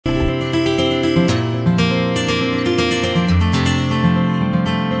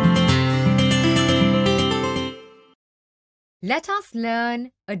Let us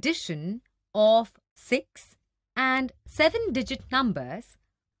learn addition of 6 and 7-digit numbers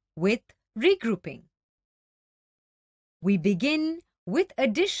with regrouping. We begin with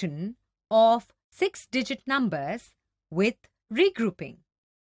addition of 6-digit numbers with regrouping.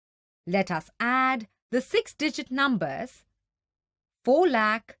 Let us add the 6-digit numbers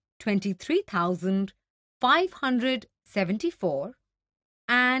 4,23,574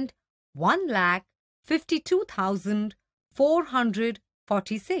 and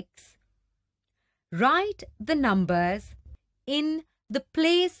 1,52,446. Write the numbers in the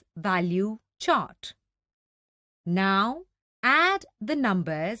place value chart. Now add the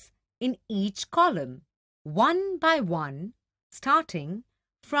numbers in each column, one by one, starting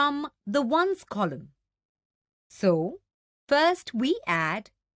from the ones column. So, first we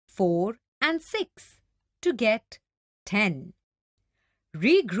add 4 and 6 to get 10.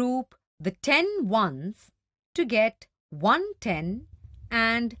 Regroup the 10 ones to get 1 10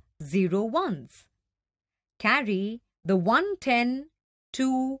 and 0 ones. Carry the 1 10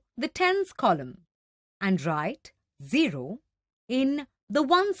 to the tens column and write 0 in the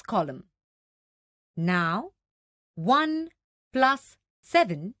ones column. Now, 1 plus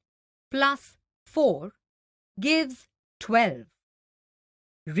 7 plus 4 gives 12.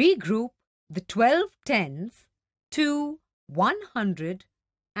 Regroup the 12 tens to 100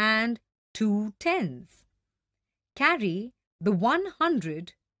 and 2 tens. Carry the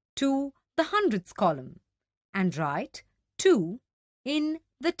 100 to the hundreds column and write 2 in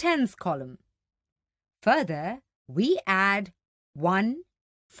the tens column. Further, we add 1,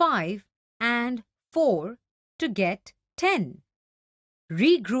 5 and 4 to get 10.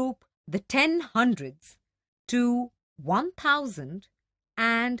 Regroup the 10 hundreds to 1,000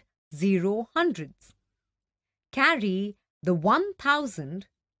 and 0 hundreds. Carry the 1,000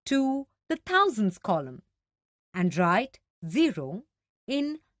 to the thousands column and write 0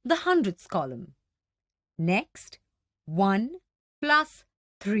 in the hundreds column. Next, 1 plus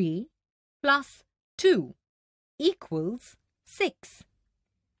 3 plus 2 equals 6.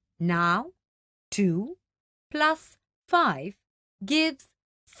 Now, 2 plus 5 gives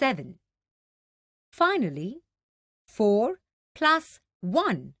 7. Finally, 4 plus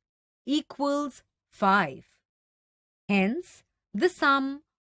 1 equals 5. Hence, the sum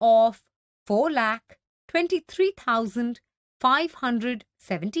of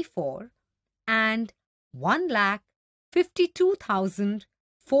 4,23,574 and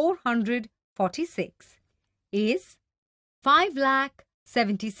 1,52,446 is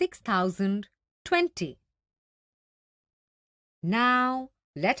 5,76,020. Now,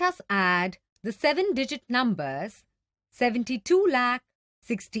 let us add the 7-digit numbers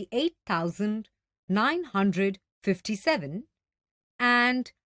 72,68,957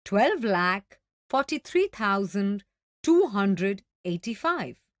 and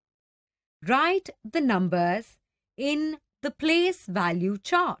 12,43,285. Write the numbers in the place value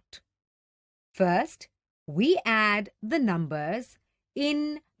chart. First, we add the numbers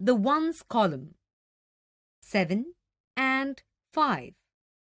in the ones column, 7 and 5.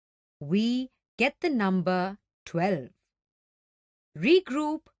 We get the number 12.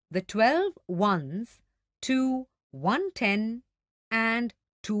 Regroup the 12 ones to 110 and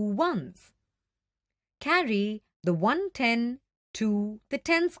 2 ones. Carry the 110 to the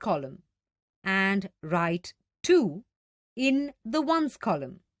tens column and write 2 in the ones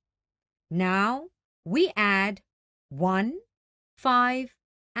column. Now we add 1, 5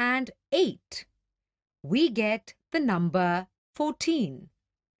 and 8. We get the number 14.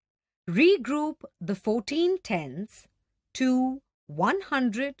 Regroup the 14 tens to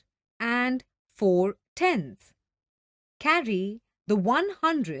 100 and 4 tens. Carry the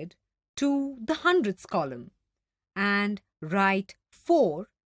 100 to the hundreds column and write 4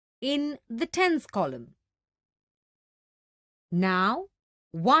 in the tens column. Now,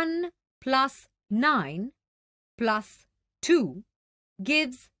 1 plus 9 plus 2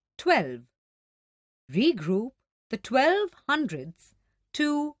 gives 12. Regroup the 12 hundreds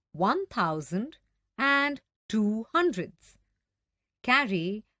to 1,000 and 2 hundreds.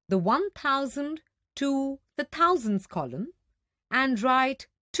 Carry the 1,000 to the thousands column and write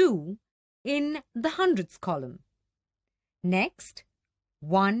 2 in the hundreds column. Next,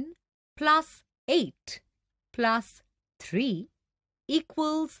 1 plus 8 plus 3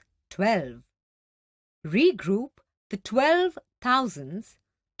 equals 12. Regroup the 12 thousands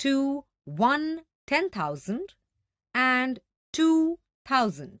to 1 10,000 and 2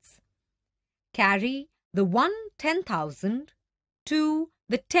 thousands. Carry the 1 10,000 to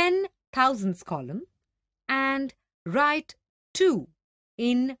the 10 thousands column and write 2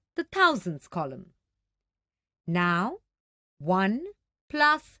 in the thousands column. Now, 1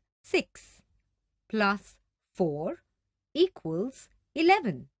 plus 6 plus 4 equals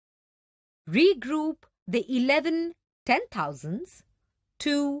 11. Regroup the 11 10,000s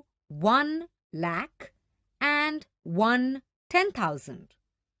to 1 lakh and 1 10,000.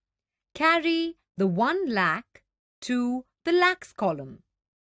 Carry the 1 lakh to the lakhs column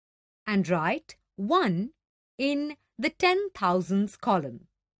and write 1 in the 10,000s column.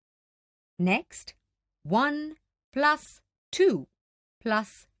 Next, 1 plus 2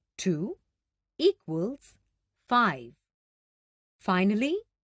 plus 2 equals 5. Finally,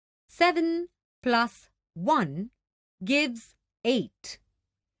 7 plus 1 gives 8.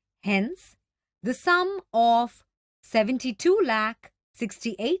 Hence, the sum of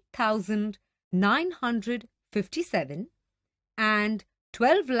 72,68,957 and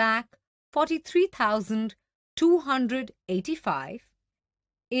 12,43,285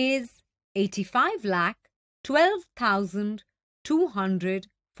 is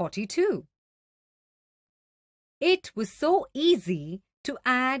 85,12,242. It was so easy to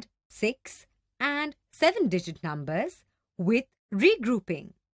add 6 and 7-digit numbers with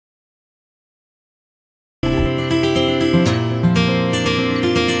regrouping.